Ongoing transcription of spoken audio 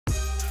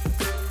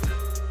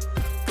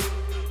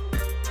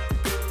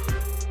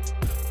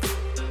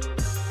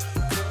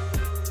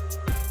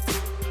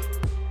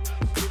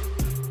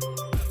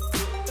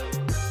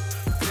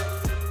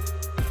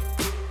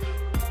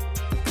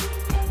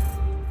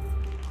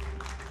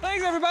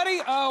Greetings, everybody.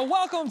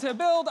 Welcome to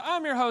Build.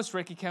 I'm your host,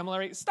 Ricky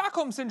Camilleri.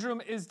 Stockholm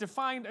Syndrome is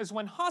defined as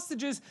when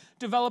hostages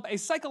develop a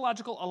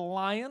psychological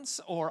alliance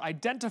or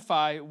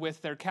identify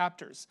with their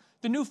captors.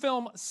 The new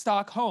film,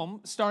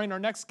 Stockholm, starring our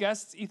next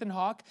guests, Ethan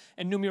Hawke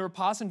and Noomi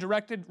Rapace, and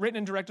written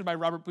and directed by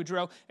Robert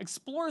Budreau,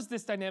 explores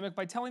this dynamic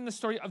by telling the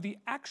story of the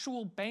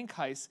actual bank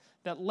heist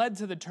that led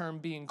to the term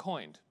being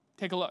coined.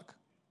 Take a look.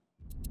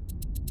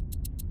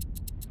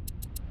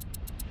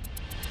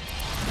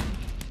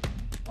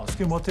 Ask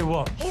him what they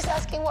want. He's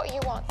asking what you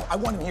want. I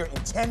want him here in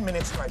 10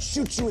 minutes or I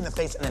shoot you in the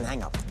face and then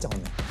hang up. Tell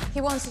him that. He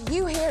wants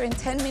you here in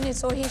 10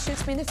 minutes or he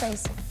shoots me in the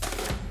face.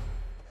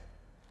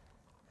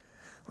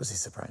 Was he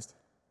surprised?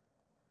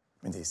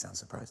 I mean, did he sound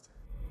surprised?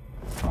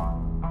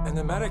 An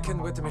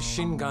American with a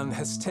machine gun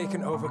has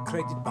taken over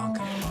Credit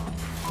Banca.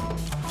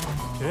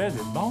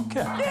 Credit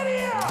Banca? Get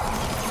here!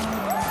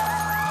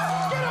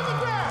 Get on the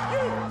ground! You!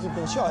 Has he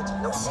been shot?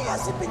 No, she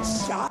hasn't been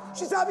shot.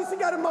 She's obviously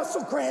got a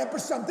muscle cramp or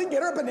something.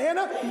 Get her a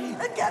banana and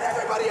get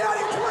everybody out of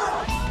here. Come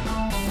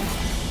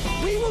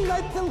on! We will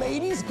let the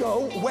ladies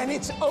go when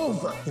it's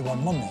over. They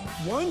want money.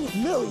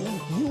 $1 million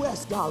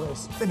US.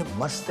 In a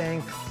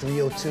Mustang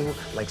 302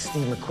 like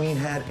Steve McQueen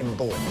had in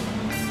Bullet.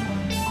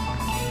 Oh,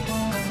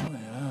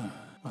 yeah.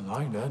 I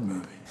like that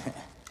movie.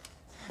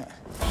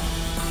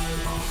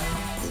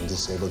 You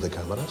disable the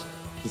cameras?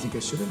 You think I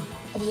should have?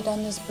 Have you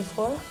done this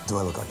before? Do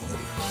I look like an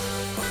idiot?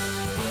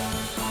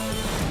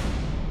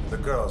 The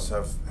girls,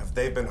 have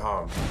they been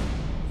harmed?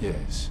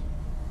 Yes.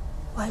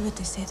 Why would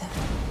they say that?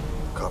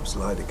 Cops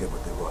lie to get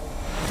what they want.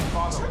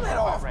 Turn that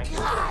off.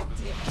 God!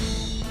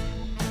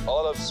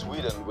 All of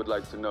Sweden would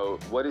like to know,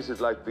 what is it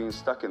like being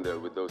stuck in there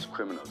with those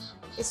criminals?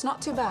 It's not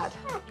too bad.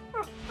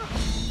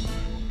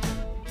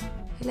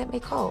 He let me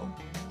call.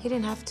 He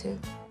didn't have to.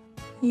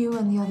 You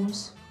and the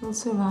others will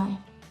survive,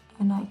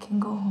 and I can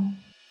go home.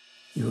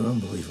 You were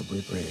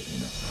unbelievably brave, you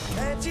know.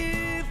 And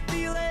you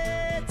feel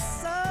it,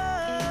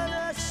 sun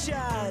is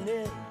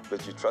shining.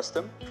 But you trust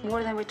them?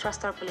 More than we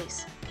trust our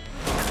police.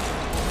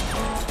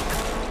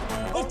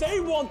 If they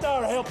want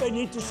our help, they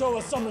need to show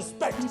us some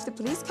respect. If the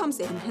police comes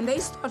in and they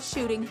start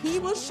shooting, he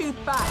will shoot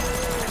back.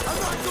 I'm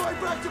not going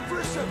back to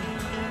prison!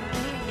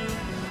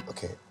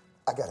 Okay,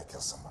 I gotta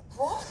kill someone.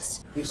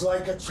 What? He's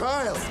like a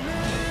child.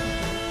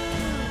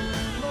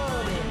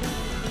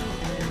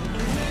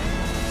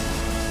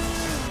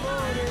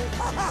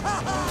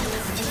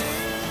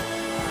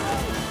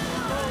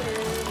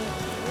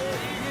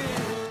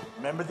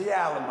 Remember the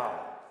Alamo.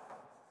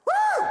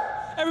 Woo!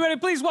 Everybody,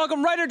 please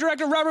welcome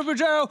writer-director Robert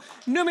Budreau,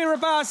 Noomi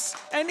Rapace,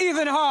 and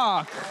Ethan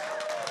Hawke.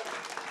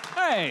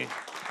 Hey.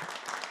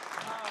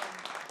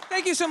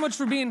 Thank you so much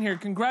for being here.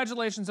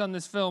 Congratulations on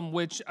this film,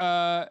 which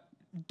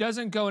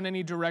doesn't go in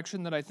any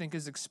direction that I think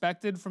is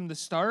expected from the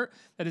start,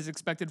 that is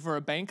expected for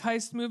a bank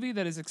heist movie,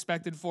 that is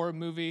expected for a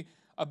movie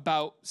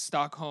about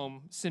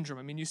Stockholm Syndrome.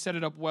 I mean, you set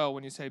it up well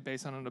when you say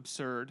based on an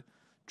absurd,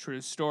 true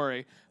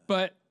story.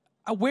 But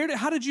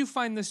how did you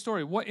find this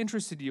story? What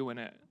interested you in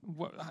it?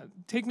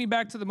 Take me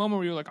back to the moment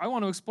where you were like, I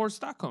want to explore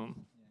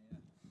Stockholm.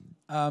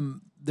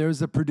 There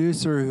was a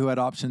producer who had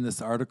optioned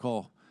this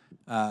article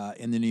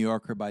in the New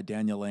Yorker by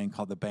Daniel Lane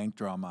called The Bank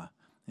Drama.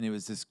 And it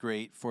was this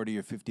great 40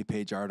 or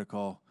 50-page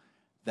article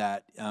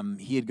that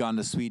he had gone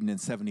to Sweden in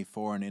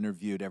 '74 and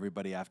interviewed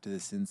everybody after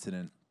this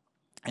incident.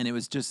 And it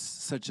was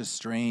just such a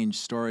strange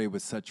story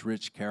with such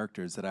rich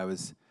characters that I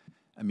was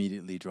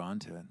immediately drawn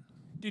to it.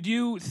 Did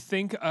you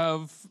think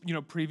of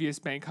previous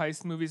bank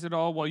heist movies at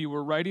all while you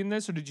were writing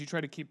this, or did you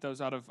try to keep those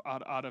out of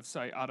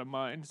sight, out of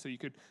mind, so you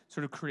could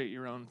sort of create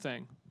your own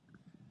thing?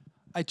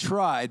 I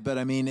tried, but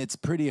I mean, it's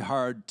pretty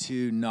hard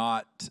to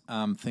not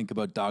think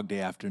about Dog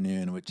Day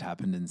Afternoon, which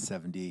happened in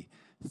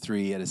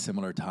 '73 at a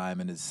similar time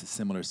and is a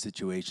similar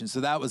situation. So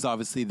that was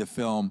obviously the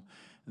film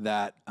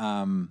that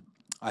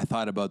I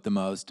thought about the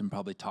most and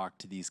probably talked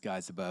to these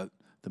guys about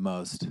the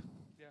most.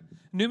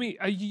 Noomi,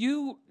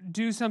 you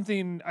do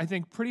something, I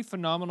think, pretty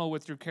phenomenal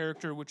with your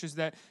character, which is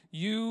that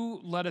you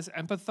let us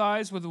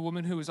empathize with a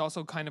woman who is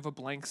also kind of a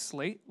blank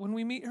slate when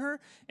we meet her,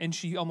 and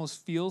she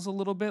almost feels a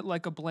little bit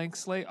like a blank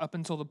slate up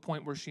until the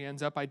point where she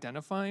ends up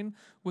identifying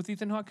with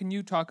Ethan Hawke. Can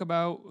you talk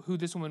about who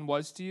this woman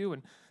was to you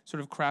and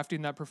sort of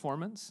crafting that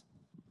performance?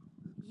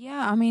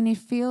 Yeah, I mean, it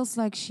feels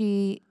like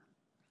she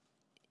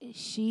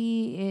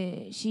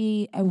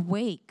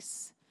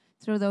awakes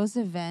through those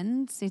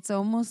events. It's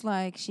almost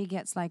like she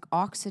gets like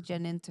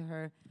oxygen into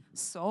her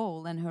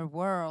soul and her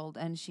world,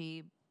 and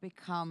she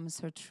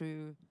becomes her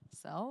true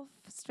self,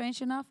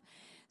 strange enough,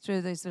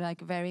 through this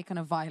like very kind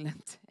of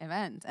violent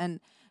event. And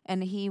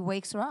he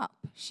wakes her up.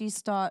 She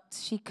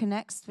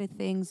connects with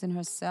things in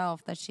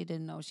herself that she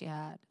didn't know she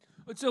had.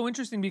 It's so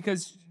interesting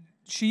because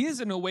she is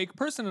an awake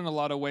person in a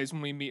lot of ways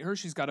when we meet her.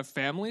 She's got a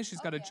family,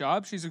 she's got a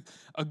job, she's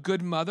a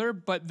good mother,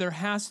 but there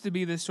has to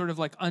be this sort of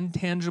like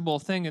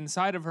untangible thing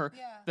inside of her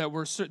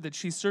that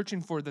she's searching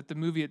for, that the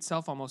movie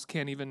itself almost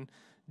can't even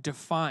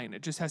define.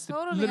 It just has to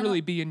Totally,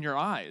 literally be in your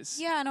eyes.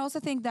 Yeah, and I also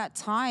think that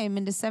time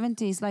in the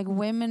 70s, like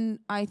women,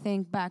 I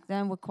think back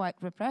then were quite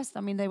repressed.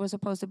 I mean, they were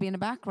supposed to be in the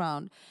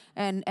background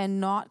and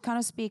not kind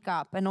of speak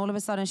up. And all of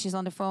a sudden, she's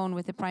on the phone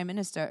with the prime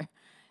minister,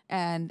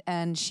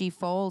 and she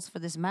falls for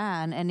this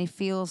man, and it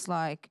feels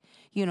like,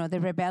 you know, the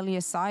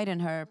rebellious side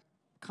in her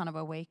kind of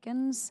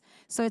awakens.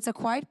 So it's a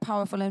quite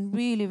powerful and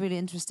really, really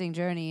interesting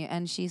journey.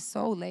 And she's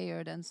so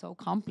layered and so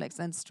complex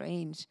and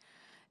strange.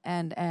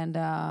 And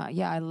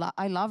yeah,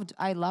 I loved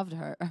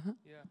her.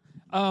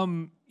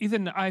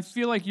 Ethan, I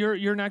feel like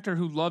you're an actor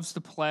who loves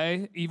to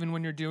play. Even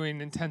when you're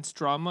doing intense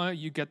drama,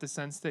 you get the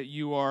sense that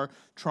you are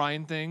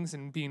trying things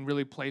and being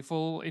really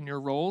playful in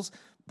your roles.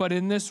 But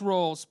in this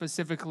role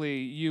specifically,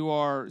 you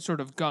are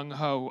sort of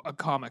gung-ho, a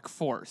comic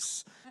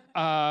force.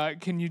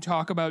 Can you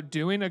talk about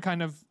doing a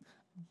kind of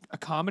a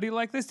comedy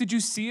like this? Did you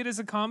see it as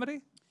a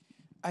comedy?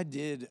 I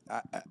did.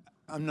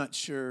 I'm not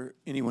sure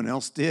anyone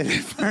else did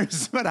at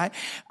first, but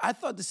I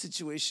thought the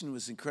situation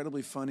was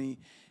incredibly funny.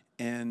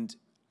 And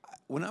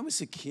when I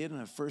was a kid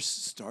and I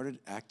first started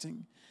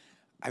acting,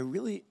 I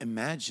really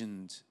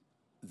imagined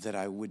that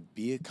I would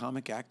be a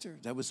comic actor.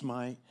 That was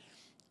my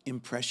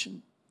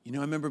impression. You know,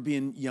 I remember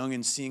being young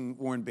and seeing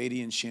Warren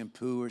Beatty in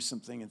Shampoo or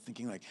something and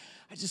thinking like,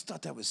 I just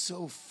thought that was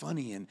so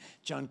funny. And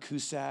John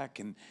Cusack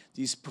and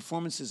these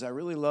performances I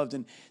really loved.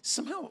 And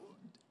somehow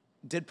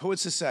Dead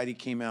Poets Society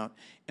came out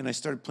and I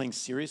started playing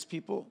serious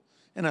people.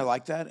 And I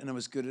liked that and I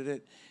was good at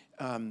it.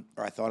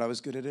 Or I thought I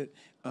was good at it.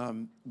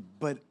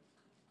 But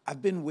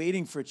I've been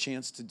waiting for a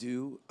chance to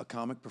do a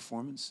comic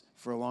performance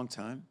for a long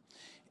time.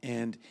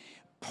 And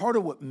part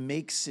of what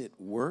makes it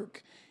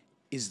work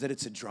is that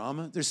it's a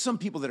drama. There's some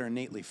people that are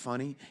innately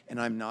funny, and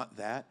I'm not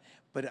that,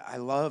 but I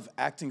love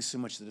acting so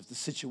much that if the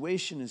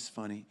situation is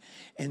funny,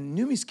 and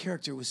Noomi's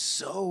character was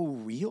so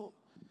real,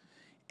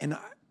 and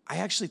I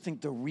actually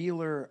think the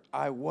realer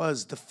I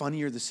was, the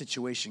funnier the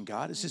situation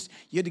got. It's just,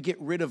 you had to get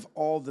rid of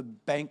all the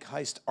bank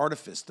heist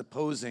artifice, the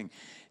posing.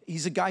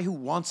 He's a guy who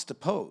wants to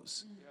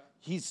pose.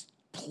 He's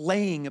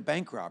playing a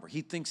bank robber.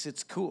 He thinks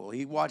it's cool.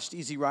 He watched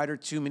Easy Rider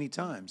too many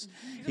times.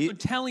 He's also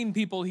telling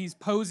people he's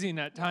posing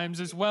at times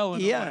as well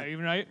in a way,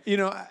 right? You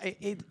know,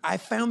 I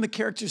found the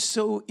character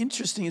so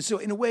interesting. And so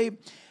in a way,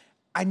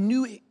 I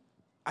knew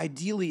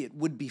ideally it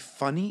would be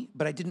funny,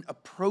 but I didn't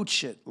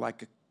approach it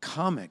like a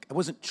comic. I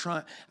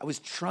was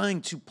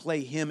trying to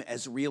play him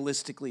as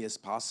realistically as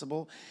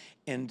possible.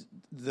 And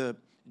the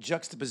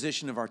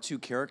juxtaposition of our two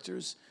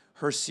characters,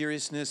 her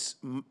seriousness,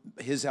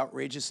 his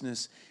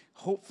outrageousness,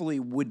 hopefully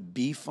would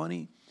be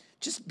funny.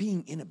 Just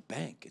being in a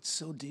bank, it's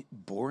so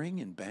boring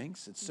in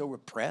banks. It's so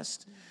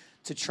repressed.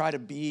 To try to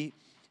be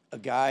a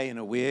guy in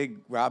a wig,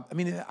 I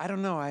mean, I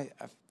don't know. I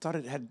thought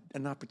it had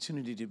an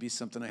opportunity to be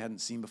something I hadn't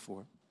seen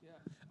before.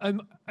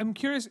 I'm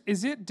curious,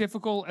 is it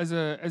difficult as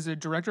a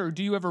director, or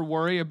do you ever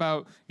worry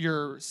about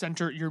your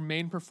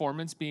main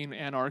performance being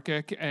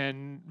anarchic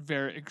and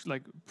very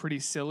pretty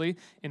silly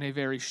in a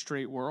very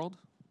straight world?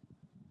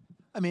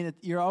 I mean,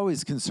 you're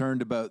always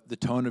concerned about the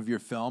tone of your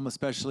film,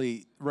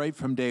 especially right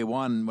from day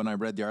one. When I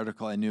read the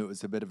article, I knew it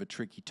was a bit of a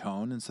tricky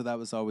tone, and so that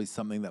was always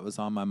something that was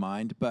on my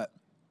mind. But,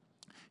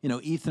 you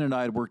know, Ethan and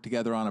I had worked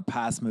together on a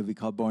past movie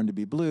called Born to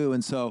be Blue,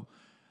 and so,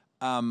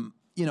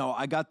 you know,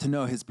 I got to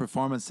know his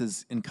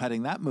performances in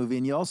cutting that movie,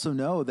 and you also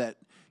know that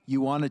you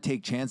want to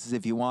take chances.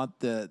 If you want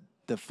the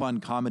fun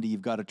comedy,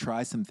 you've got to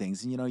try some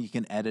things. And, you know, you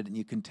can edit and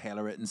you can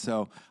tailor it. And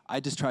so I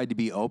just tried to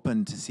be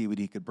open to see what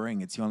he could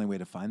bring. It's the only way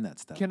to find that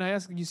stuff. Can I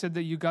ask, you said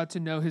that you got to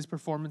know his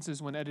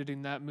performances when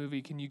editing that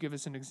movie. Can you give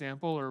us an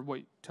example or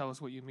tell us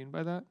what you mean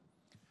by that?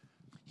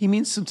 He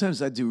means sometimes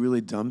I do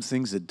really dumb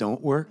things that don't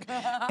work,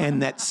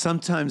 and that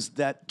sometimes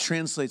that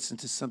translates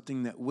into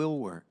something that will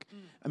work.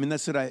 I mean,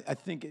 that's what I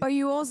think. But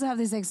you also have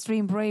this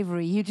extreme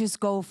bravery. You just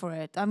go for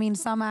it. I mean,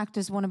 some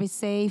actors want to be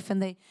safe and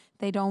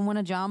they don't want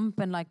to jump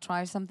and like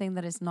try something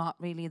that is not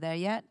really there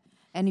yet.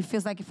 And it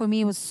feels like, for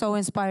me, it was so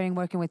inspiring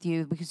working with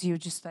you because you're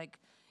just like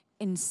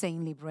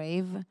insanely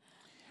brave.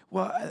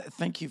 Well,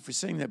 thank you for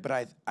saying that.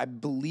 But I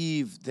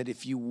believe that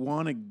if you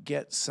want to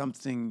get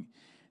something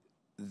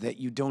that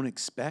you don't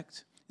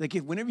expect, like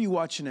whenever you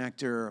watch an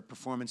actor or a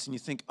performance and you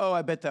think, oh,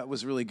 I bet that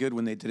was really good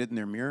when they did it in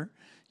their mirror,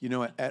 you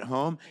know, at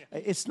home,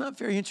 it's not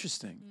very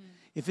interesting.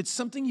 If it's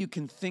something you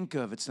can think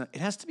of, it's not.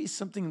 It has to be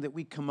something that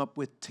we come up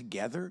with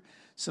together,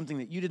 something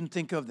that you didn't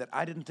think of, that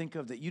I didn't think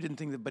of, that you didn't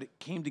think of, but it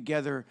came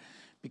together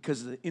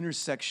because of the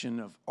intersection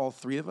of all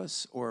three of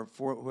us or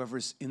for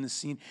whoever's in the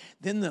scene.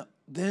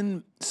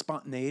 Then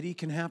spontaneity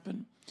can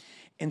happen.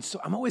 And so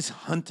I'm always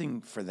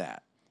hunting for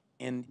that.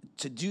 And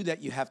to do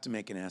that, you have to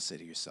make an ass out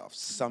of yourself.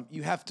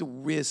 You have to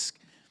risk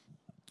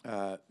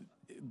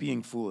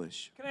being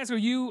foolish. Can I ask, are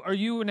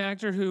you an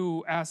actor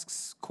who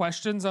asks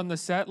questions on the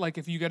set? Like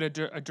if you get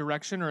a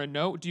direction or a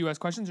note, do you ask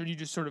questions or do you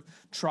just sort of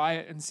try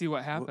it and see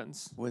what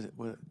happens? What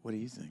do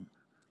you think?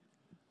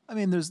 I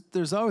mean,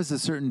 there's always a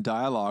certain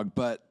dialogue,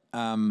 but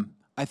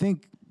I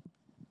think,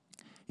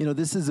 you know,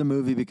 this is a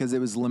movie because it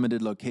was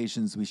limited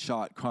locations. We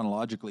shot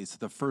chronologically, so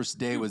the first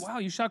day was... Wow,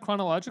 you shot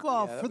chronologically?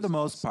 Well, for the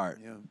most part.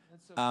 Yeah.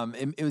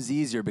 It was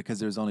easier because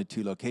there was only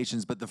 2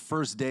 locations, but the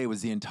first day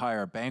was the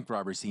entire bank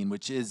robbery scene,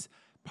 which is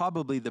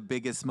probably the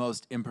biggest,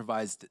 most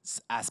improvised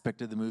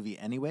aspect of the movie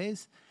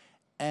anyways.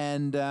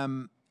 And,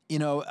 you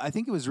know, I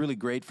think it was really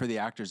great for the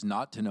actors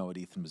not to know what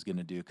Ethan was going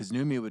to do, because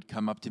Noomi would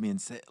come up to me and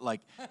say,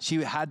 like,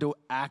 she had to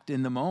act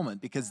in the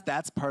moment, because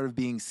that's part of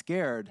being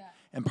scared,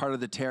 and part of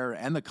the terror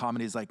and the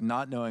comedy is like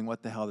not knowing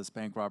what the hell this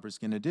bank robber is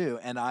going to do.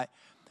 And I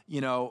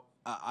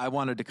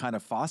wanted to kind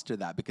of foster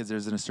that, because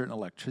there's a certain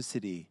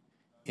electricity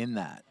in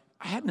that.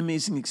 I had an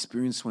amazing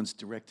experience once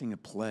directing a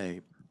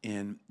play,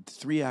 and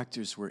 3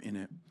 actors were in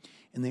it,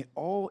 and they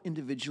all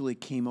individually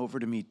came over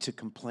to me to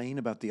complain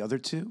about the other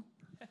 2.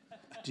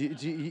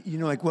 You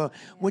know, like, well,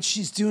 what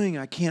she's doing,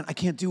 I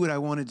can't do what I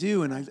want to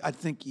do. And I'd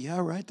think, yeah,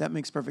 right, that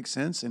makes perfect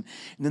sense. And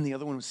then the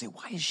other one would say,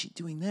 why is she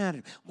doing that?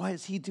 And why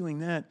is he doing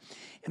that?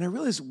 And I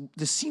realized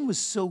the scene was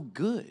so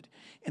good.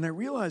 And I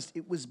realized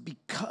it was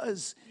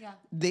because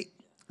they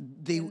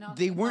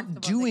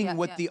weren't doing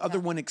what the other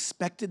one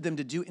expected them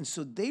to do. And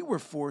so they were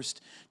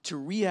forced to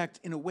react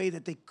in a way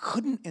that they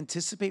couldn't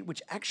anticipate,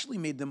 which actually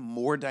made them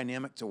more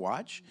dynamic to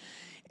watch.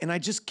 And I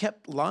just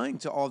kept lying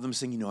to all of them,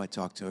 saying, you know, I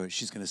talked to her.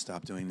 She's going to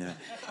stop doing that.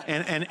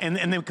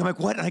 And they would come like,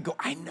 what? And I go,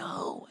 I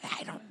know.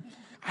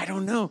 I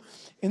don't know.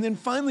 And then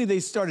finally they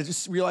started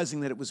just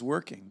realizing that it was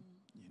working,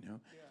 you know.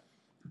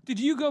 Did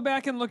you go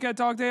back and look at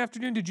Dog Day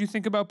Afternoon? Did you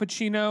think about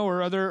Pacino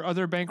or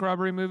other bank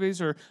robbery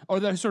movies, or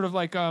the sort of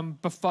like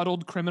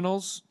befuddled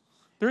criminals?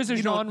 There is a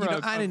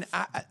genre.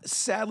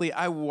 Sadly,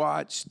 I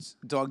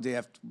watched Dog Day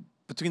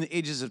between the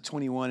ages of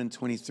 21 and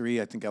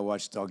 23. I think I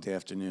watched Dog Day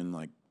Afternoon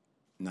like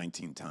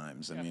 19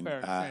 times. I mean,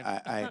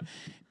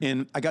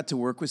 and I got to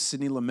work with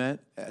Sidney Lumet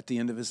at the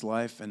end of his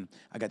life, and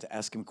I got to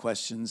ask him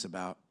questions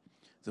about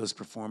those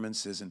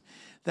performances, and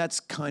that's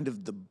kind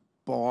of the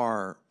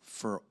bar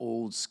for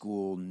old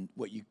school,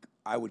 what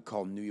I would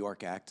call New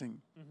York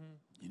acting.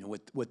 You know,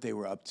 what they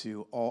were up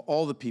to,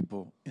 all the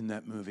people in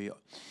that movie,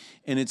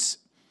 and it's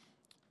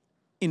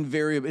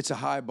invariable. It's a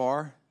high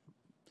bar,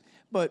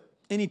 but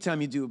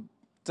anytime you do,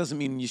 doesn't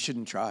mean you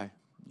shouldn't try.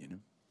 You know.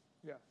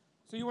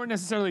 So you weren't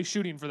necessarily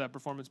shooting for that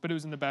performance, but it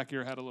was in the back of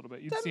your head a little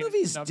bit. That movie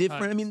is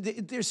different. I mean,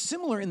 they're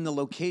similar in the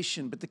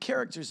location, but the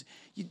characters...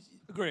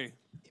 Agree.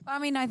 I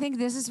mean, I think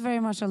this is very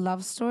much a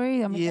love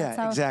story. I mean,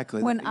 yeah,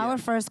 exactly. When our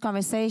first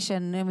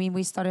conversation, I mean,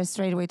 we started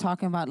straight away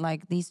talking about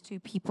like these 2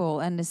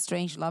 people and this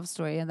strange love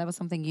story, and that was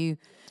something you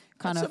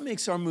kind That's what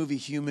makes our movie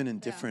human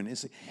and different.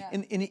 It's like,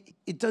 and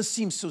it does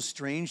seem so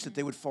strange that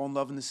they would fall in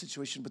love in this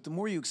situation, but the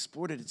more you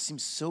explored it, it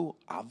seems so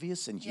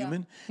obvious and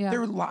human.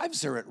 Their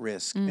lives are at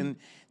risk, and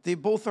they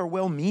both are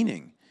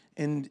well-meaning,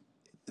 and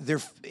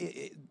they're...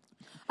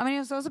 I mean, it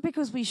was also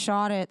because we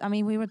shot it. I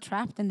mean, we were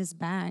trapped in this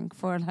bank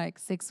for like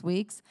 6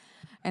 weeks.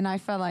 And I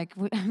felt like,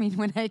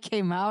 when I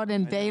came out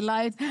in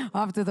daylight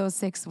after those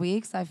 6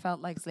 weeks, I felt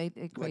like crazy.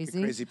 Like a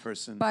crazy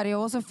person. But it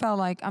also felt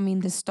like, I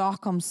mean, the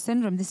Stockholm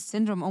Syndrome, this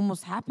syndrome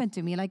almost happened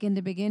to me. Like in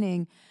the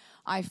beginning,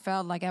 I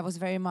felt like I was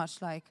very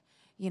much like,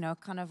 you know,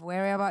 kind of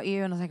wary about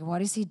you. And I was like,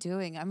 what is he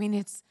doing? I mean,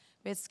 it's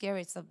a bit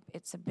scary. It's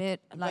a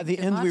bit like... At the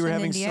end, we were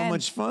having so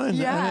much fun.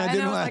 Yeah, I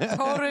mean, I was like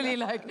totally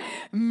like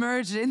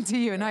merged into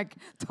you and like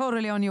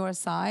totally on your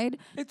side.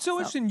 It's so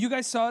interesting. You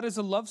guys saw it as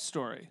a love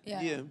story.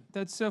 Yeah.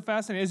 That's so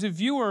fascinating. As a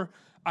viewer,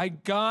 I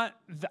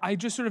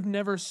just sort of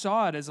never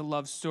saw it as a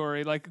love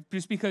story, like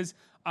just because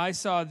I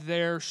saw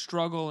their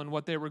struggle and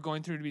what they were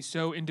going through to be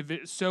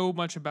so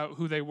much about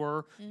who they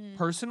were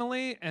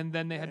personally, and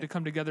then they had to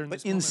come together in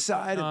this moment.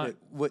 Inside of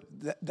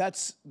it,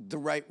 that's the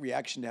right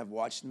reaction to have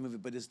watched the movie,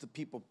 but as the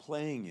people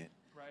playing it,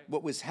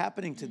 what was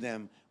happening to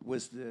them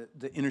was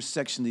the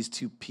intersection of these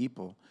 2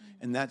 people,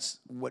 and that's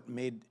what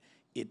made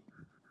it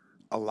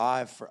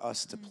alive for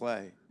us to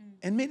play,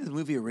 and made the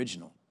movie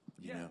original,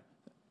 you know.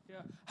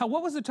 Yeah.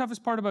 What was the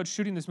toughest part about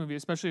shooting this movie,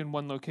 especially in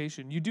one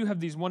location? You do have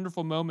these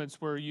wonderful moments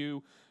where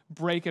you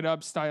break it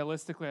up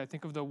stylistically. I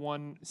think of the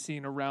one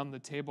scene around the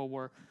table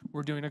where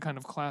we're doing a kind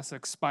of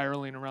classic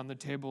spiraling around the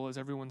table as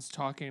everyone's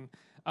talking.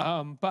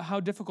 But how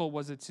difficult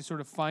was it to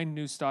sort of find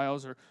new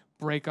styles or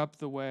break up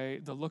the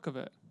look of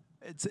it?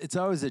 It's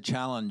always a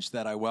challenge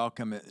that I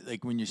welcome,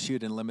 like when you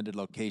shoot in limited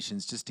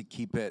locations, just to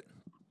keep it...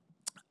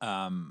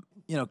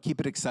 keep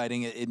it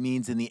exciting. It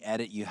means in the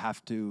edit you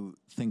have to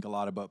think a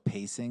lot about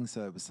pacing,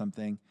 so it was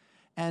something.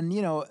 And,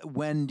 you know,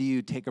 when do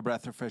you take a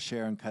breath of fresh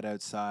air and cut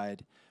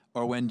outside,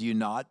 or when do you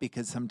not?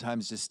 Because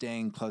sometimes just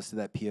staying close to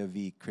that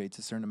POV creates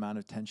a certain amount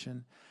of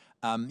tension.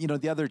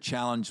 The other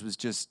challenge was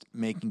just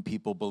making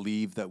people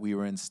believe that we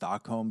were in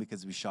Stockholm,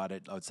 because we shot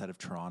it outside of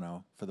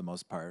Toronto for the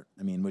most part.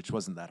 I mean, which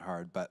wasn't that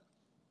hard, but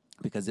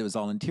because it was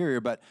all interior,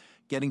 but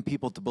getting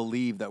people to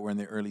believe that we're in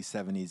the early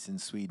 70s in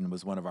Sweden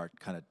was one of our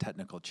kind of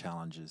technical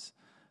challenges.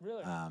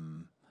 Really?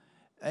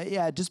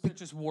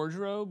 Just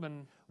wardrobe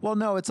and... Well,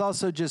 no, it's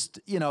also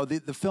just,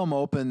 the film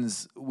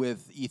opens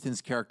with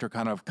Ethan's character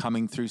kind of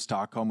coming through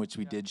Stockholm, which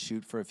we did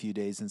shoot for a few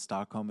days in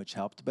Stockholm, which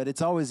helped. But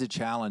it's always a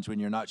challenge when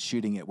you're not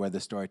shooting it where the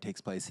story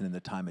takes place and in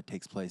the time it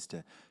takes place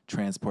to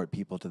transport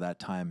people to that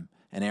time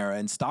and era.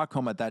 And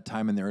Stockholm at that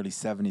time in the early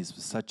 70s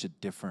was such a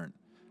different,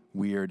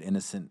 weird,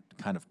 innocent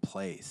kind of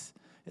place.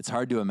 it's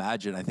hard to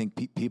imagine. I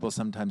think people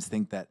sometimes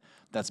think that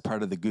that's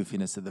part of the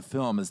goofiness of the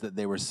film, is that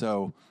they were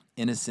so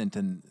innocent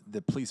and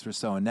the police were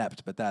so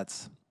inept. But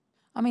that's.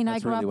 I mean, I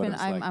that's grew really up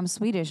in. like. I'm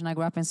Swedish, and I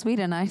grew up in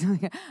Sweden.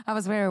 I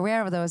was very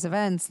aware of those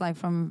events, like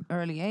from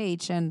early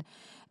age, and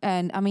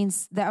I mean,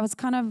 that was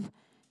kind of.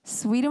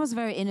 Sweden was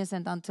very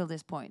innocent until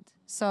this point.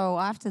 So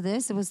after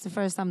this, it was the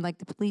first time like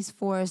the police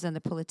force and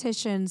the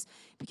politicians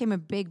became a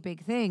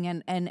big thing,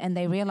 and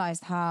they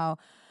realized how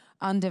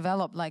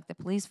undeveloped like the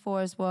police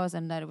force was,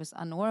 and that it was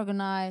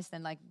unorganized,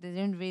 and like they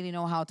didn't really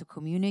know how to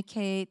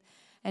communicate.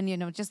 And you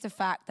know, just the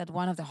fact that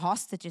one of the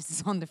hostages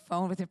is on the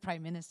phone with the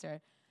prime minister,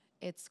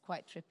 it's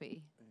quite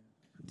trippy.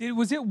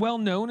 Was it well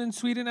known in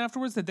Sweden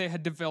afterwards that they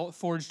had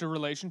forged a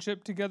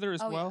relationship together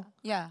as well?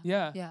 Yeah.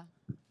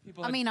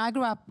 People I mean, I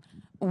grew up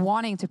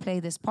wanting to play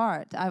this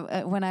part.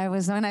 When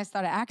I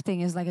started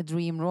acting, it was like a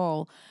dream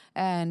role,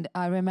 and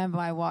I remember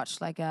I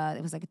watched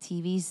it was like a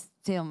TV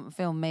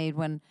film made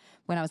when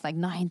I was like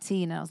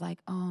 19, and I was like,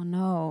 oh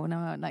no,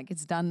 like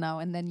it's done now.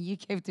 And then you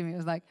gave to me, it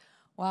was like,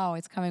 wow,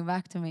 it's coming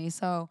back to me.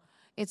 So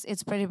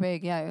it's pretty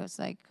big. Yeah, it was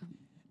like.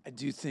 I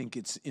do think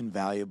it's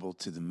invaluable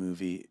to the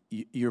movie.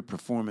 Your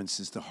performance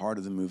is the heart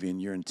of the movie,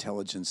 and your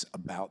intelligence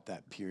about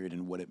that period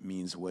and what it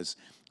means was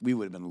we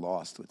would have been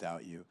lost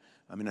without you.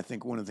 I mean, I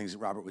think one of the things that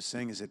Robert was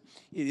saying is that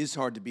it is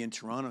hard to be in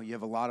Toronto. You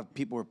have a lot of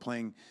people who are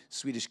playing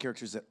Swedish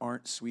characters that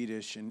aren't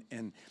Swedish,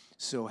 and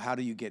so how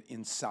do you get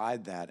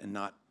inside that and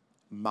not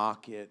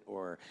mock it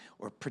or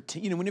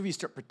pretend? You know, whenever you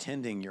start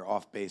pretending, you're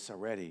off base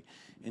already.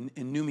 And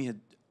Noomi had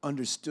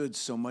understood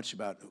so much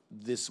about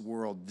this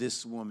world,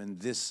 this woman,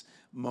 this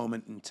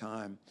moment in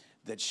time,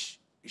 that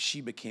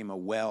she became a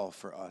well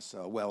for us,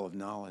 a well of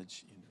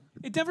knowledge. You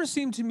know? It never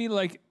seemed to me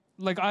like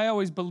I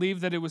always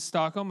believed that it was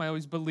Stockholm. I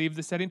always believed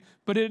the setting,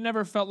 but it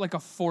never felt like a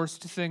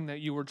forced thing that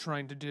you were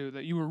trying to do,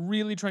 that you were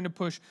really trying to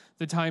push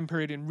the time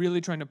period and really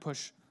trying to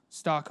push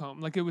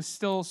Stockholm. Like it was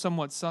still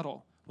somewhat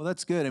subtle. Well,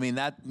 that's good. I mean,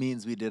 that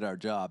means we did our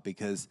job,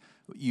 because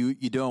you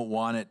don't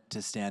want it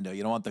to stand out.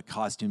 You don't want the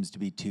costumes to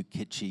be too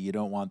kitschy. You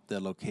don't want the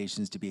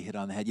locations to be hit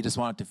on the head. You just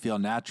want it to feel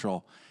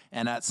natural.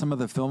 And at some of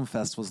the film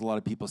festivals, a lot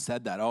of people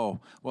said that,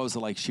 oh, what was it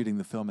like shooting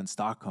the film in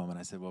Stockholm? And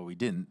I said, well, we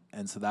didn't.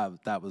 And so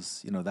that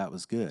was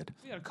good.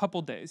 Yeah, a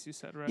couple days, you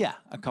said, right? Yeah,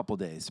 a couple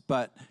days.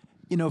 But,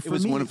 you know, for me... It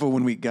was wonderful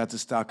when we got to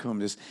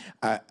Stockholm.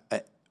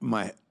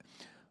 My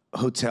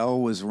hotel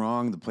was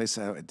wrong. The place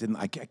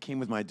I came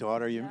with my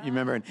daughter. You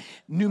remember? And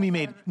Noomi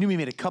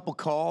made a couple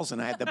calls,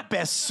 and I had the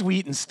best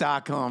suite in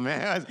Stockholm.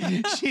 Man,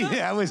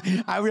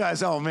 I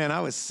realized, oh man, I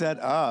was set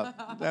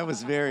up. That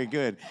was very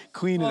good.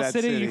 Queen of that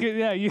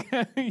city.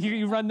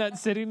 You run that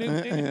city.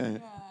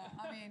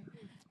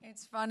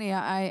 It's funny.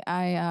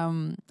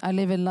 I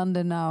live in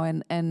London now,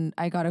 and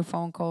I got a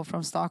phone call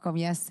from Stockholm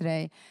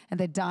yesterday, and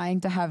they're dying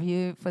to have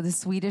you for the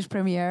Swedish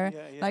premiere.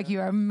 Yeah. Like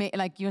you are,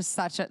 you're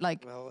such a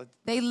Well,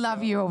 they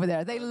love you over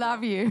there. They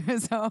love you.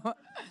 So.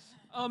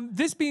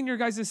 This being your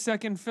guys'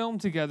 second film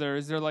together,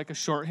 is there like a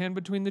shorthand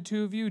between the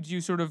two of you? Do you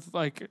sort of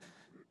like,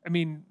 I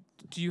mean,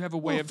 do you have a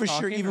way of for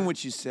talking? Sure. Even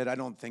what you said, I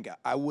don't think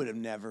I would have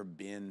never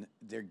been.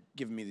 They're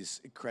giving me this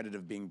credit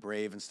of being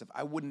brave and stuff.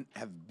 I wouldn't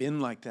have been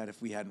like that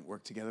if we hadn't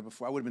worked together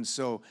before. I would have been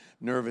so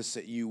nervous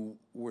that you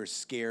were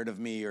scared of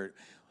me, or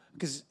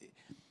because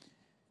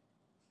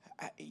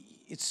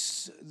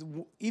it's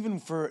even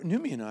for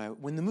Noomi and I.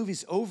 When the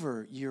movie's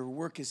over, your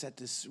work is at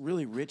this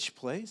really rich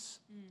place.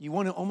 You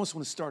almost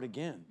want to start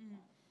again.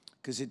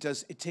 Because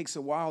it takes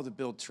a while to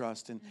build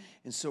trust. And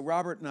so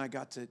Robert and I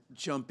got to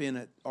jump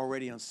in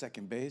already on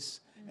second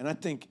base. And I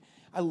think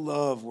I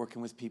love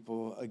working with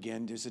people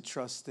again. There's a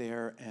trust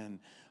there and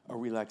a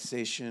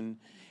relaxation.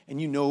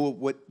 And you know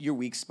what your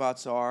weak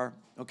spots are.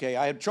 Okay,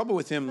 I had trouble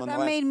with him on the last...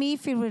 That made me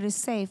feel really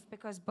safe,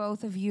 because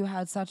both of you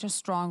had such a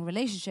strong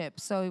relationship.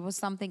 So it was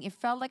something, it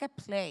felt like a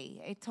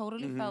play. It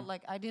totally felt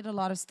like I did a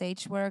lot of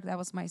stage work. That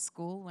was my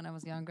school when I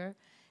was younger.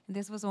 And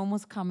this was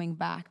almost coming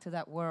back to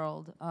that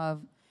world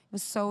of... It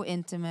was so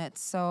intimate,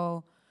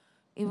 so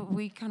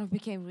we kind of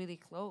became really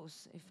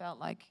close. It felt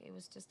like it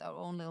was just our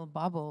own little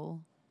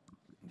bubble.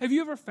 Have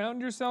you ever found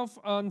yourself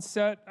on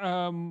set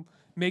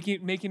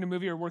making a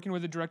movie or working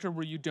with a director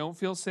where you don't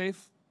feel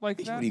safe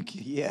like that?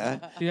 Yeah.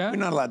 We're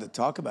not allowed to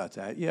talk about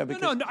that. Yeah,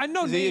 because I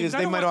know names.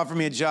 They might offer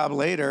me a job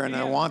later, and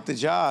I want the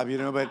job, you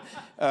know. But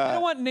I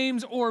don't want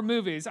names or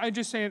movies. I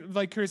just say,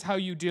 like, curious how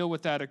you deal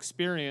with that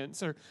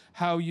experience, or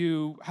how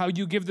you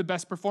give the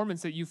best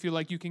performance that you feel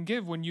like you can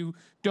give when you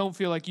don't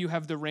feel like you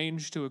have the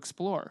range to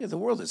explore. Yeah, the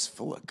world is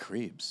full of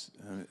creeps.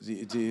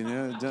 Do you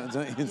know?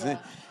 Don't you think?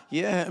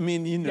 Yeah, I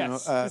mean, you know,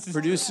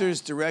 producers,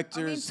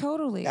 directors,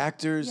 totally.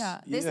 Actors.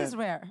 Yeah, this is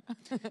rare.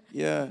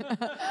 Yeah,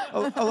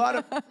 a lot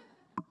of.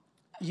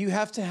 You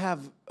have to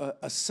have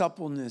a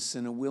suppleness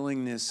and a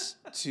willingness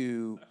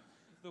to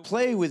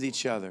play with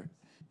each other.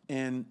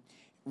 And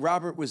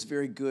Robert was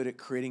very good at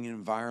creating an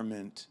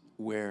environment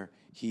where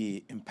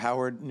he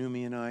empowered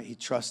Noomi and I. He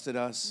trusted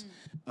us.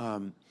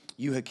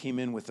 You had came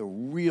in with a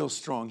real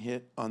strong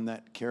hit on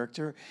that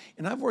character.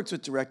 And I've worked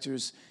with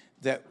directors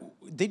that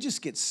they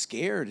just get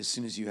scared as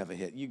soon as you have a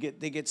hit.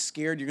 They get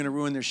scared. You're going to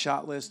ruin their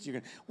shot list.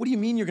 What do you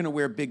mean you're going to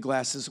wear big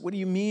glasses? What do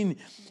you mean?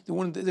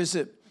 There's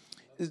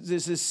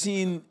a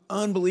scene,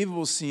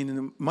 unbelievable scene,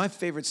 and my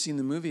favorite scene in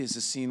the movie is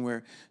the scene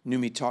where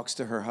Noomi talks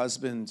to her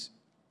husband.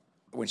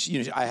 When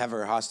I have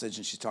her hostage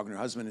and she's talking to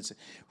her husband. It's a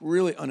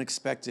really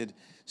unexpected,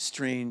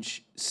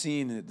 strange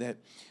scene that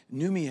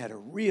Noomi had a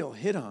real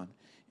hit on,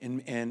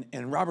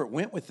 and Robert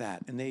went with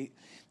that. And a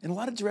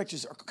lot of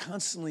directors are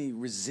constantly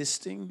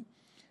resisting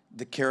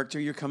the character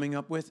you're coming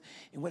up with,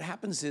 and what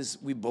happens is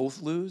we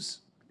both lose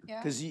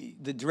because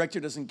the director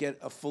doesn't get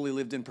a fully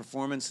lived-in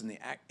performance, and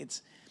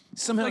it's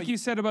somehow like you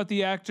said about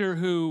the actor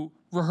who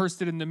rehearsed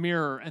it in the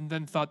mirror and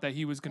then thought that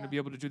he was going to be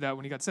able to do that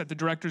when he got set. The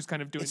director's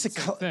kind of doing the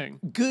same thing.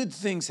 Good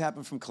things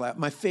happen from collab.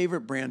 My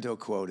favorite Brando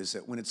quote is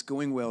that when it's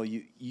going well,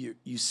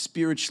 you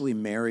spiritually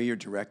marry your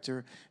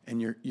director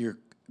and your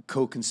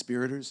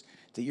co-conspirators.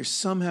 That you're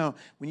somehow,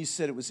 when you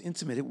said it was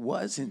intimate, it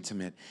was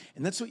intimate.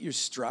 And that's what you're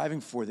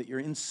striving for, that you're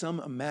in some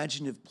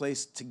imaginative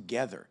place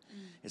together.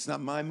 It's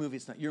not my movie,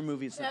 it's not your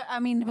movie. It's not. I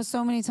mean, it was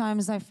so many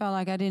times I felt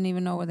like I didn't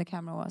even know where the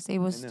camera was. It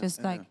was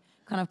just like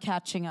kind of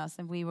catching us,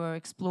 and we were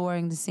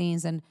exploring the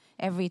scenes, and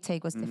every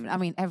take was different. I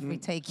mean, every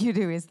take you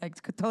do is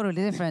like totally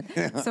different.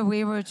 So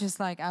we were just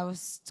like, it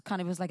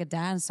was like a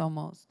dance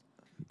almost.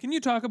 Can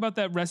you talk about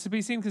that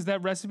recipe scene? Because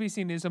that recipe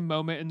scene is a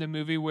moment in the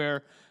movie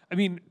where, I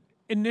mean,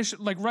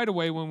 like right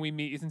away when we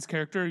meet Ethan's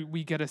character,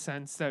 we get a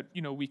sense that,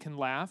 we can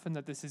laugh and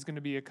that this is going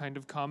to be a kind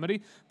of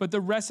comedy. But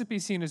the recipe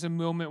scene is a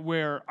moment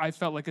where I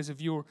felt like as a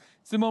viewer,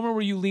 it's the moment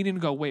where you lean in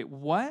and go, wait,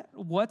 what?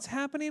 What's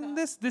happening in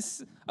this?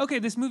 This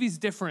movie's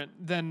different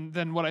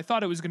than what I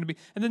thought it was going to be.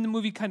 And then the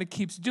movie kind of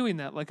keeps doing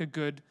that like a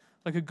good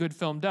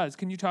film does.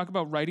 Can you talk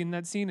about writing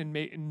that scene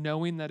and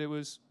knowing that it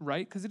was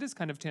right? Because it is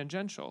kind of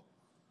tangential.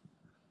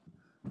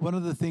 One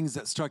of the things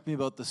that struck me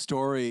about the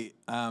story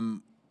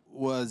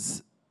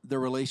was the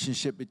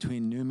relationship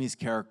between Noomi's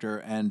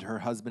character and her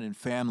husband and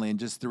family, and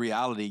just the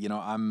reality.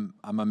 I'm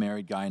a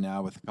married guy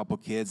now with a couple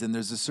kids, and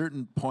there's a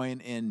certain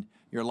point in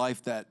your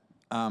life that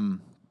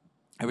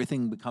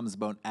everything becomes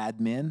about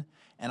admin.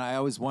 And I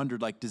always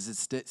wondered, like, does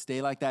it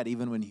stay like that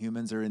even when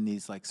humans are in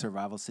these like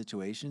survival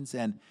situations?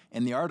 And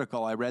in the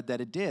article, I read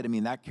that it did. I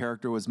mean, that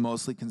character was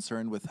mostly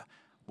concerned with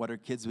what her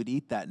kids would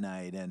eat that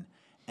night,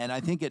 and I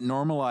think it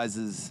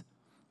normalizes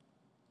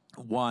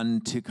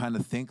one to kind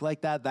of think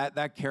like that.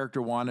 That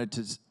character wanted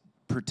to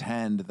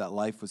pretend that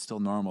life was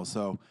still normal.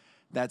 So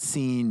that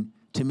scene,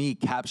 to me,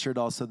 captured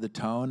also the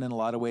tone in a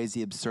lot of ways,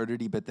 the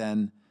absurdity, but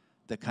then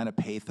the kind of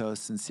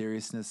pathos and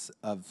seriousness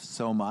of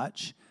so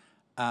much.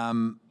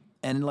 And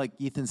like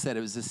Ethan said,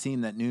 it was a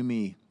scene that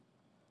Noomi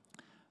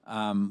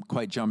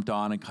quite jumped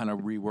on and kind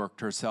of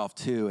reworked herself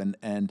too.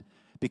 And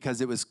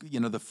because it was,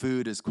 the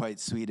food is quite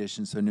Swedish,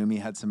 and so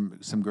Noomi had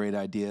some great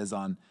ideas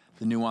on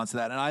the nuance of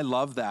that. And I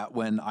love that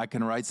when I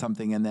can write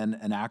something and then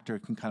an actor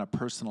can kind of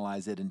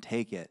personalize it and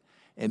take it.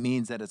 It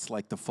means that it's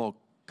like the full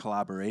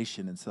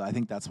collaboration. And so I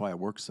think that's why it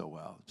works so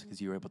well,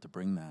 because you were able to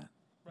bring that.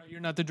 Right,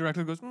 you're not the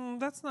director who goes,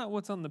 that's not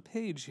what's on the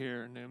page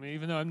here, Noomi,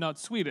 even though I'm not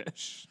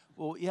Swedish.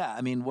 Well, yeah,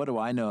 I mean, what do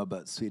I know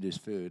about Swedish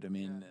food? I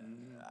mean...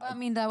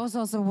 that was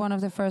also one of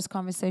the first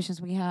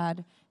conversations we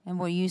had, and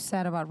what you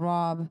said about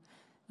Rob,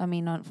 I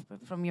mean,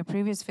 from your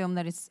previous film,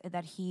 that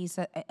he's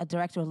a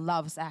director who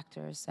loves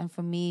actors, and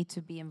for me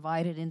to be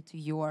invited into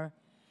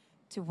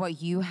to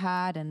what you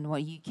had and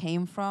what you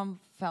came from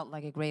felt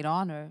like a great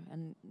honor,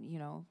 and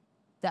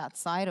that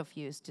side of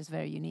you is just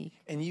very unique.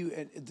 And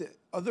the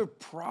other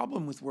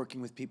problem with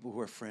working with people who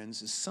are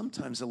friends is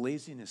sometimes a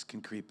laziness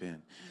can creep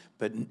in,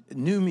 but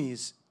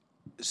Noomi's.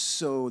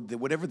 So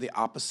whatever the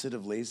opposite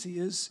of lazy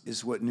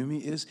is what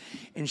Noomi is.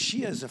 And she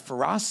has a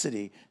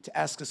ferocity to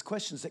ask us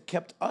questions that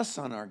kept us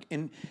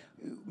and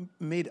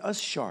made us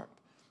sharp.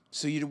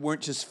 So you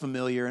weren't just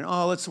familiar and,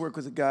 let's work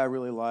with a guy I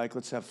really like,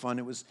 let's have fun.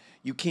 It was,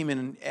 you came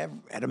in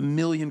and had a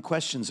million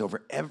questions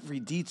over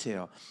every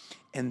detail.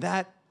 And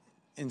that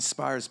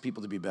inspires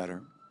people to be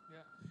better.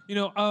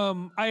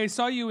 I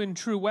saw you in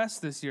True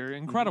West this year.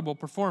 Incredible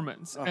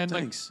performance. And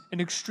thanks. Like an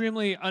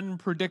extremely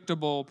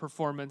unpredictable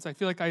performance. I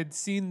feel like I had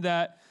seen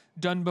that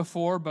done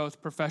before,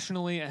 both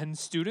professionally and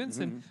students.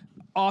 And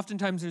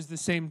oftentimes there's the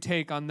same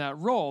take on that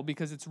role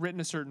because it's written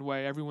a certain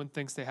way. Everyone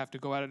thinks they have to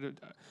go at it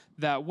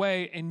that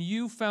way. And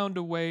you found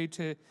a way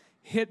to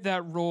hit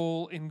that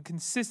role in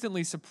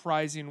consistently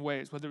surprising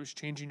ways, whether it was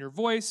changing your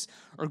voice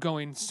or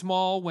going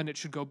small when it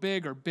should go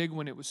big or big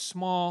when it was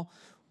small.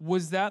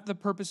 Was that the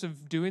purpose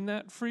of doing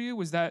that for you?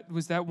 Was that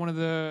one of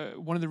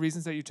the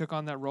reasons that you took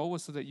on that role,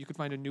 was so that you could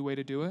find a new way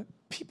to do it?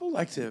 People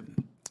like to,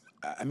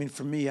 I mean,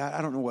 for me,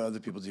 I don't know what other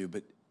people do,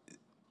 but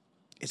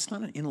it's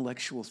not an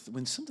intellectual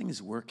when something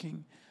is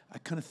working, I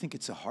kind of think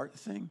it's a heart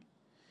thing.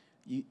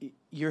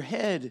 Your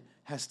head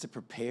has to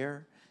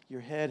prepare.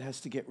 Your head has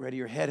to get ready.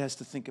 Your head has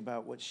to think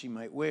about what she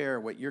might wear,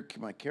 what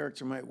my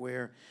character might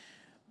wear.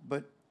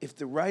 But if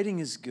the writing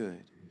is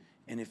good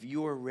and if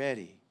you're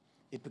ready,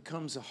 it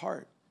becomes a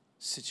heart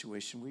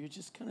situation where you're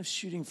just kind of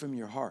shooting from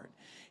your heart,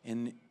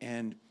 and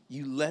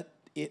you let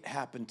it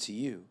happen to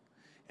you,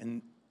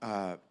 and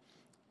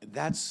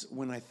that's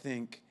when I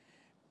think,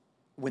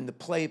 when the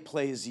play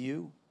plays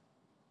you,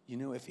 you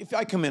know, if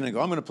I come in and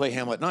go, I'm going to play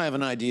Hamlet, and I have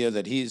an idea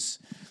that he's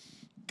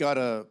got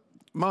a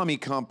mommy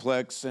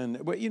complex, and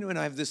you know, and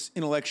I have this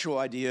intellectual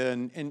idea,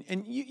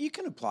 and you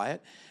can apply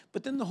it,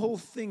 but then the whole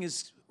thing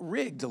is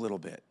rigged a little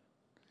bit.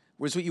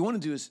 Whereas what you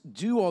want to do is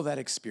do all that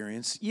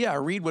experience. Yeah,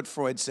 read what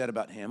Freud said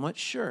about Hamlet,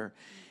 sure,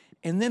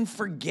 and then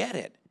forget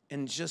it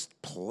and just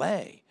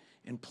play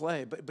and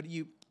play. But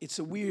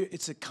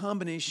it's a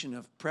combination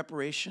of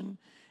preparation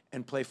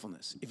and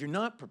playfulness. If you're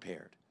not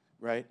prepared,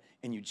 right,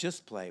 and you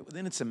just play, well,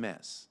 then it's a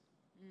mess,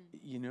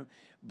 you know.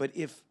 But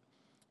if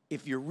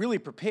you're really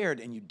prepared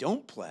and you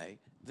don't play,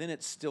 then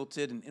it's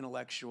stilted and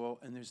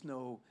intellectual, and there's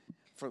no.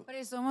 But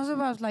it's almost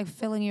about like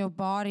filling your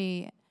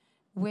body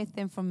with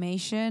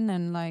information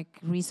and like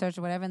research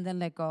or whatever, and then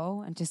let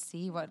go and just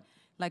see what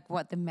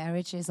the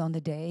marriage is on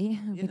the day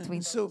between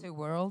those two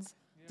worlds.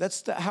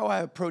 That's how I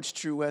approach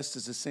True West,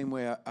 is the same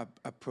way I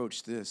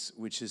approach this,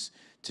 which is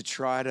to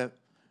try to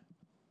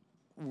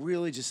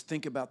really just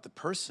think about the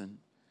person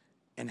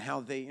and how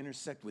they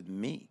intersect with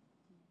me.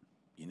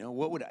 You know,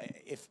 what would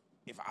if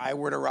I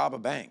were to rob a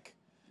bank,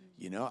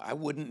 you know, I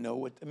wouldn't know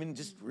what, I mean,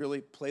 just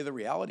really play the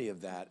reality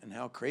of that and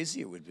how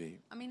crazy it would be.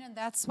 I mean, and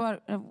that's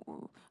what,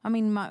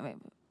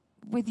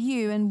 with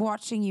you and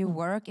watching you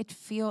work, it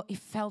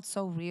felt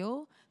so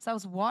real. So I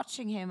was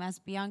watching him as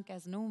Bianca,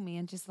 as Noomi,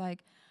 and just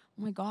like,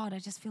 oh my God, I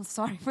just feel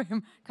sorry for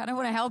him. Kind of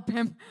want to help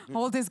him,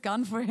 hold his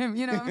gun for him,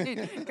 you know what I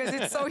mean? Because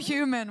it's so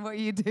human what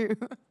you do.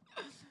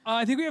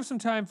 I think we have some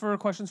time for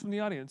questions from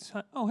the audience.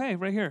 Oh, hey,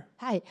 right here.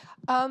 Hi.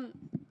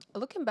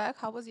 Looking back,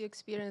 how was your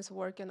experience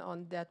working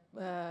on that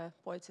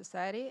Poet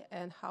Society,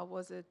 and how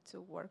was it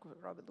to work with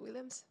Robert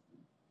Williams?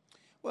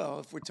 Well,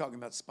 if we're talking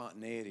about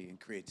spontaneity and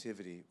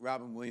creativity,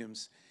 Robin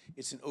Williams,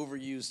 it's an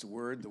overused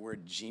word, the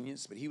word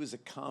genius, but he was a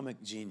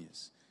comic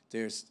genius.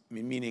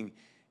 Meaning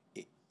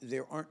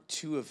there aren't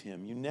two of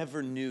him. You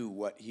never knew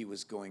what he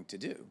was going to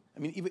do. I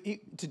mean,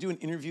 to do an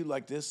interview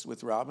like this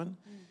with Robin,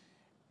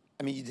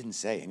 I mean, you didn't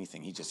say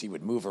anything. He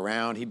would move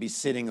around. He'd be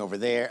sitting over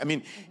there. I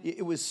mean,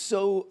 it was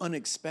so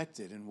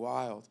unexpected and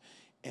wild.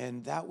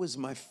 And that was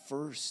my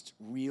first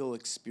real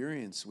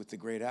experience with the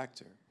great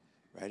actor,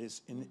 right?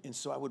 And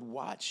so I would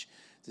watch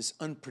this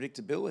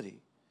unpredictability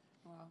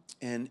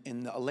and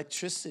the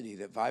electricity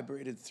that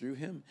vibrated through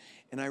him.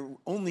 And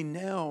only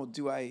now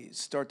do I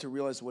start to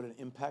realize what an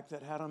impact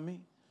that had on me.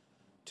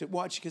 To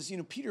watch, because, you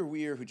know, Peter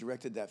Weir, who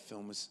directed that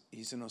film,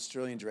 he's an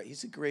Australian director.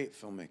 He's a great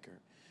filmmaker.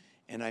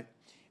 And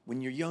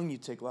when you're young, you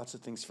take lots of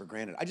things for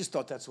granted. I just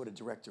thought that's what a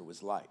director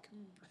was like.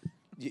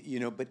 You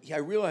know, but I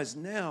realize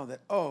now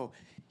that,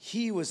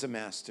 he was a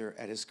master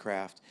at his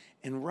craft,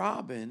 and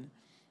Robin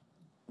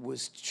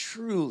was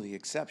truly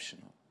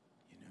exceptional,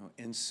 you know.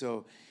 And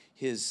so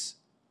his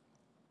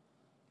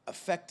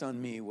effect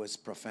on me was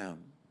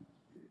profound.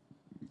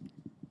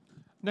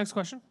 Next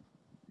question.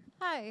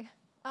 Hi.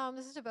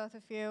 This is to both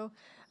of you.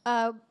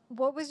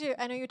 What was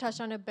I know you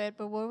touched on it a bit,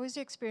 but what was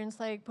your experience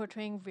like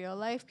portraying real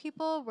life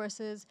people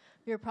versus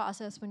your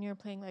process when you're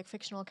playing like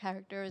fictional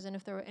characters, and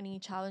if there were any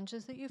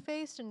challenges that you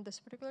faced in this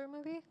particular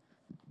movie?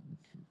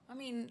 I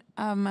mean,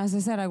 as I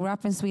said, I grew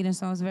up in Sweden,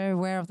 so I was very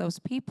aware of those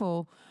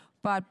people.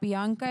 But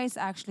Bianca is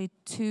actually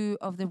two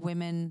of the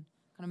women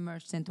kind of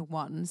merged into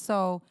one.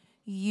 So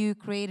you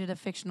created a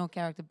fictional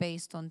character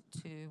based on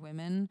two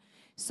women.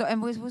 So,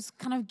 and it was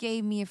kind of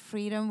gave me a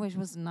freedom, which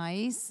was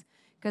nice.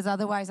 Because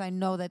otherwise I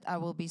know that I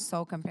will be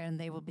so compared, and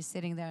they will be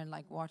sitting there and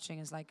like watching,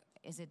 is like,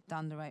 is it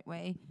done the right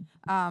way?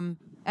 And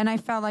I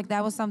felt like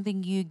that was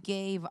something you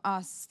gave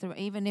us,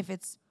 even if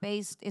it's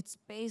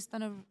based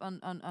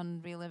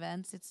on real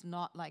events. It's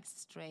not like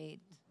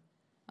straight.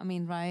 I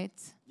mean, right?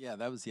 Yeah,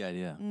 that was the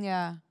idea.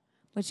 Yeah,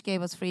 which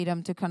gave us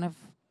freedom to kind of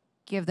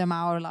give them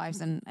our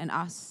lives and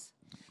us.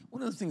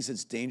 One of the things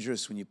that's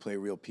dangerous when you play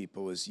real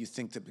people is you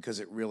think that because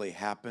it really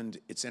happened,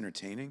 it's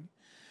entertaining.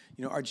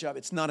 You know, our job,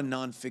 it's not a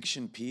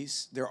nonfiction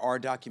piece. There are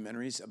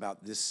documentaries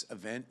about this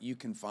event. You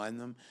can find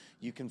them.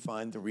 You can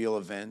find the real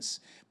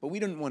events. But we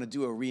didn't want to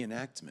do a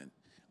reenactment.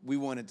 We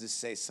wanted to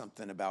say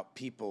something about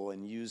people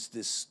and use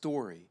this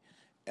story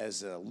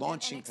as a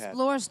launching pad.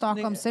 Explore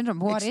Stockholm Syndrome.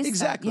 What is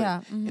exactly.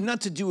 that? Yeah. And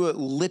not to do a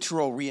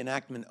literal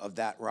reenactment of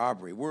that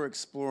robbery. We're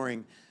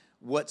exploring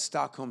what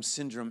Stockholm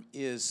Syndrome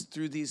is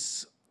through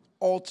these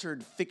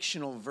altered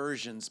fictional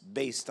versions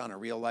based on a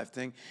real life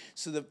thing.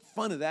 So the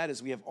fun of that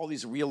is we have all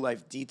these real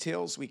life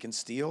details we can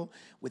steal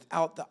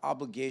without the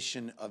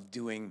obligation of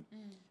doing,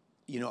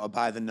 you know, a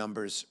by the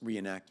numbers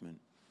reenactment.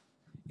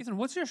 Ethan,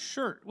 what's your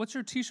shirt? What's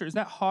your T-shirt? Is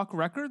that Hawke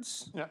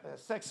Records? No,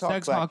 Sex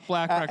Hawke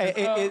Black Records.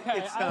 Okay.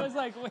 I was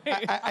like, wait.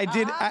 I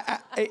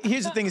did.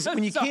 Here's the thing: is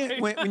when you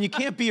when you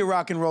can't be a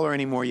rock and roller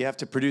anymore, you have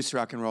to produce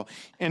rock and roll.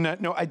 And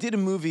no, I did a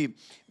movie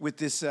with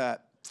this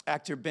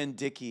actor Ben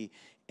Dickey.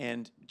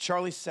 And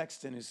Charlie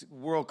Sexton is a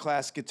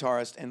world-class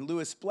guitarist, and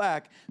Lewis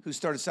Black, who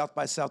started South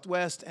by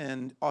Southwest,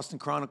 and Austin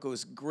Chronicle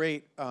is a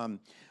great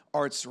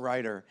arts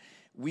writer.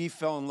 We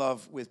fell in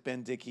love with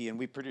Ben Dickey, and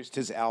we produced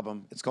his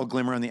album. It's called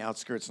Glimmer on the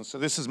Outskirts. And so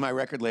this is my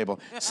record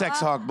label, Sex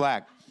Hawke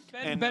Black.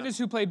 Ben is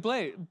who played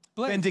Blaze.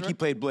 Ben Dickey right?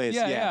 played Blaze.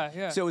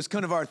 Yeah. So it was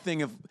kind of our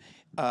thing of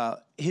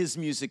his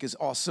music is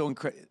also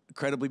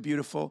incredibly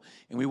beautiful,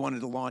 and we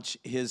wanted to launch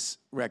his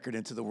record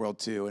into the world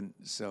too. And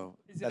so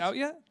is it out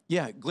yet?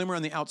 Yeah, Glimmer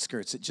on the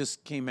Outskirts. It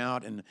just came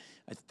out, and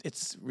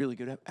it's a really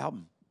good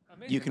album.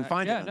 Amazing. You can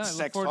find it on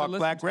Sex Talk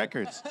Black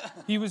Records.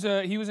 He was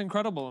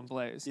incredible in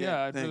Blaze.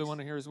 Yeah, I really want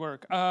to hear his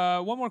work.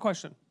 One more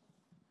question.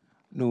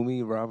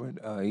 Noomi, Robert,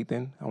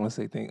 Ethan, I want to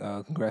say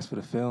congrats for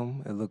the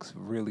film. It looks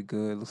really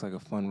good. It looks like a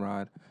fun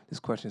ride. This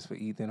question is for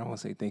Ethan. I want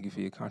to say thank you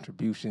for your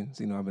contributions.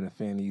 You know, I've been a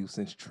fan of you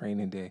since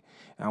training day.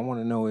 And I want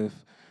to know if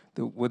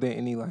were there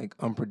any like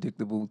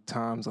unpredictable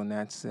times on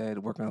that set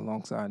working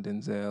alongside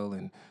Denzel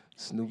and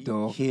Snoop Dogg?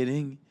 Are you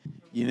kidding?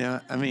 You know,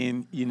 I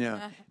mean, you know,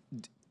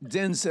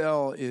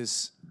 Denzel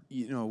is,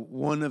 you know,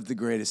 one of the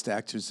greatest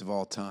actors of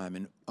all time.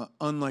 And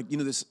unlike, you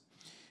know,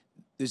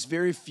 there's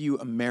very few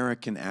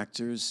American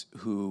actors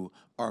who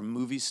are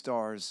movie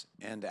stars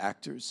and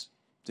actors.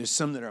 There's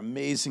some that are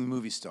amazing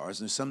movie stars,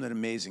 and there's some that are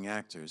amazing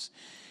actors.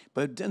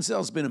 But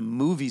Denzel's been a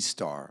movie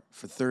star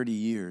for 30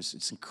 years.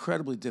 It's an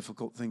incredibly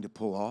difficult thing to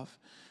pull off,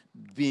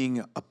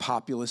 being a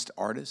populist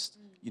artist,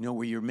 you know,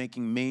 where you're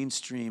making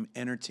mainstream,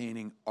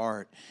 entertaining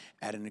art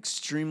at an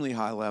extremely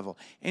high level.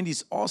 And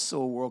he's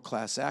also a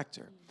world-class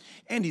actor.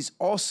 And he's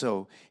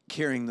also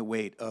carrying the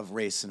weight of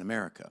race in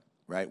America,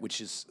 right?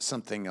 Which is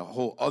something, a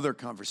whole other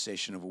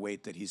conversation of a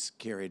weight that he's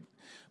carried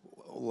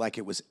like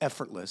it was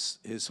effortless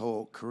his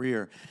whole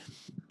career.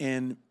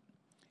 And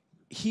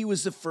he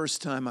was the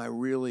first time I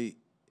really,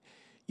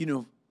 you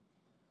know,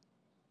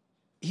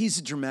 he's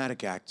a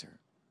dramatic actor,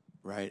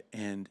 right?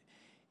 And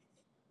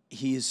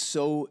he is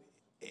so,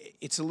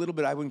 it's a little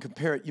bit, I wouldn't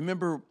compare it. You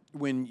remember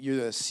when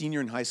you're a senior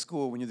in high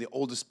school, when you're the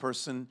oldest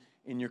person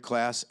in your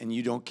class and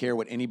you don't care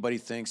what anybody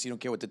thinks, you don't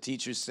care what the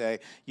teachers say,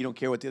 you don't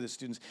care what the other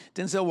students.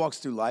 Denzel walks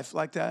through life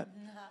like that.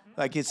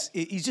 Like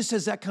he just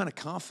has that kind of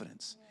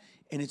confidence.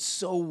 And it's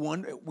so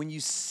wonderful when you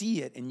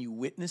see it and you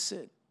witness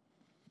it.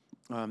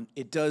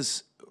 It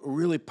does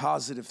really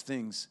positive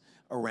things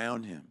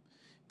around him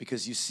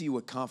because you see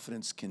what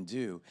confidence can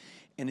do.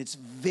 And it's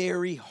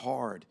very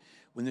hard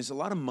when there's a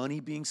lot of money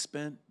being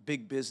spent,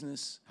 big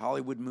business,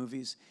 Hollywood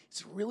movies.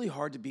 It's really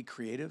hard to be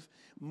creative.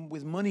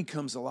 With money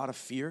comes a lot of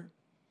fear.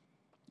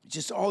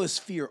 Just all this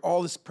fear,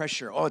 all this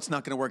pressure. Oh, it's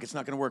not going to work. It's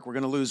not going to work. We're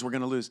going to lose. We're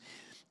going to lose.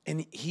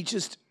 And he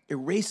just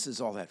erases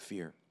all that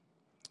fear.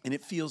 And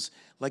it feels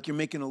like you're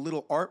making a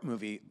little art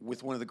movie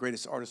with one of the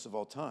greatest artists of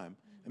all time.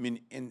 I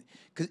mean,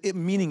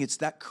 meaning it's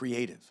that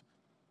creative.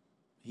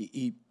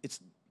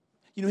 It's,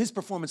 you know, his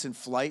performance in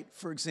Flight,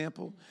 for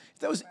example, if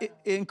that was an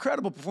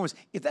incredible performance.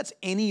 If that's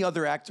any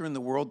other actor in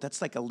the world,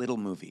 that's like a little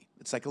movie.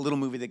 It's like a little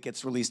movie that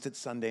gets released at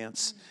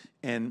Sundance,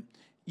 and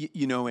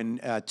you know,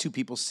 and 2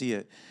 people see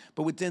it.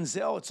 But with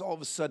Denzel, it's all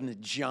of a sudden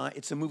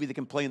it's a movie that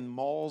can play in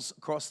malls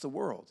across the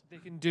world. They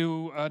can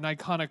do an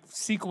iconic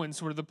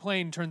sequence where the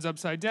plane turns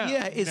upside down.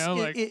 Yeah,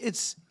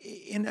 it's,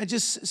 and I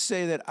just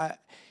say that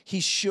he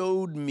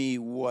showed me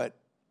what,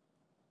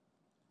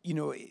 you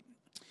know,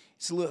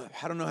 it's a little,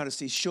 I don't know how to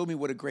say, he showed me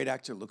what a great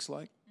actor looks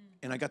like.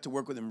 And I got to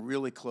work with him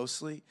really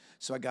closely.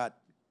 So I got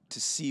to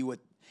see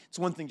it's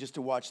one thing just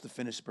to watch the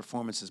finished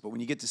performances, but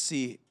when you get to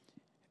see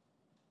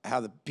how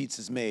the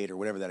pizza's made, or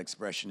whatever that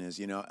expression is,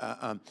 you know,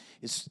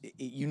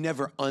 you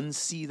never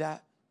unsee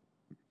that.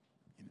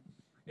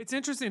 It's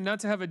interesting not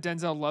to have a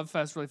Denzel love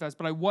fest really fast,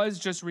 but I was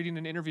just reading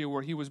an interview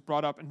where he was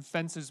brought up and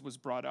Fences was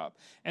brought up,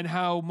 and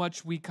how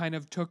much we kind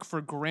of took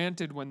for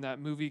granted when that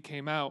movie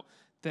came out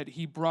that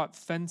he brought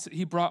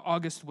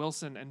August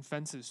Wilson and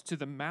Fences to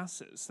the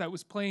masses. That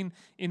was playing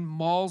in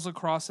malls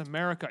across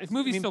America. If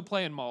movies still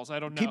play in malls, I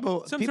don't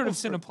know. Some sort of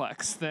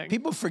Cineplex thing.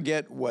 People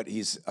forget what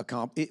he's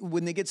accomplished.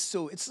 When they get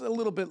so, it's a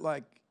little bit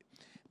like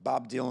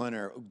Bob Dylan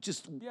or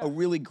just a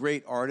really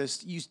great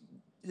artist.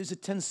 There's a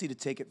tendency to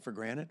take it for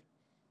granted,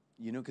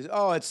 you know, because,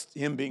 oh, it's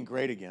him being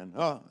great again.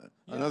 Oh,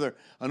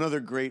 another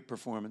great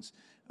performance.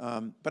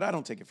 But I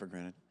don't take it for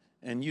granted.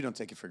 And you don't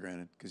take it for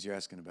granted because you're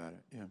asking about it.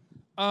 Yeah.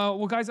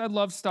 Well, guys, I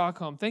love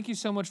Stockholm. Thank you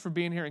so much for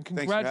being here, and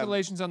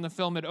congratulations on the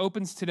film. It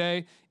opens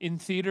today in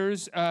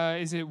theaters.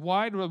 Is it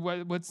wide?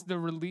 What's the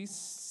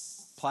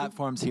release?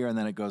 Platforms here, and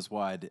then it goes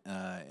wide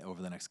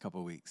over the next couple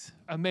of weeks.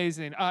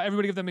 Amazing.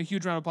 Everybody give them a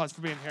huge round of applause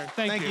for being here.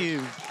 Thank you.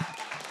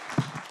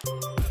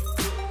 Thank you.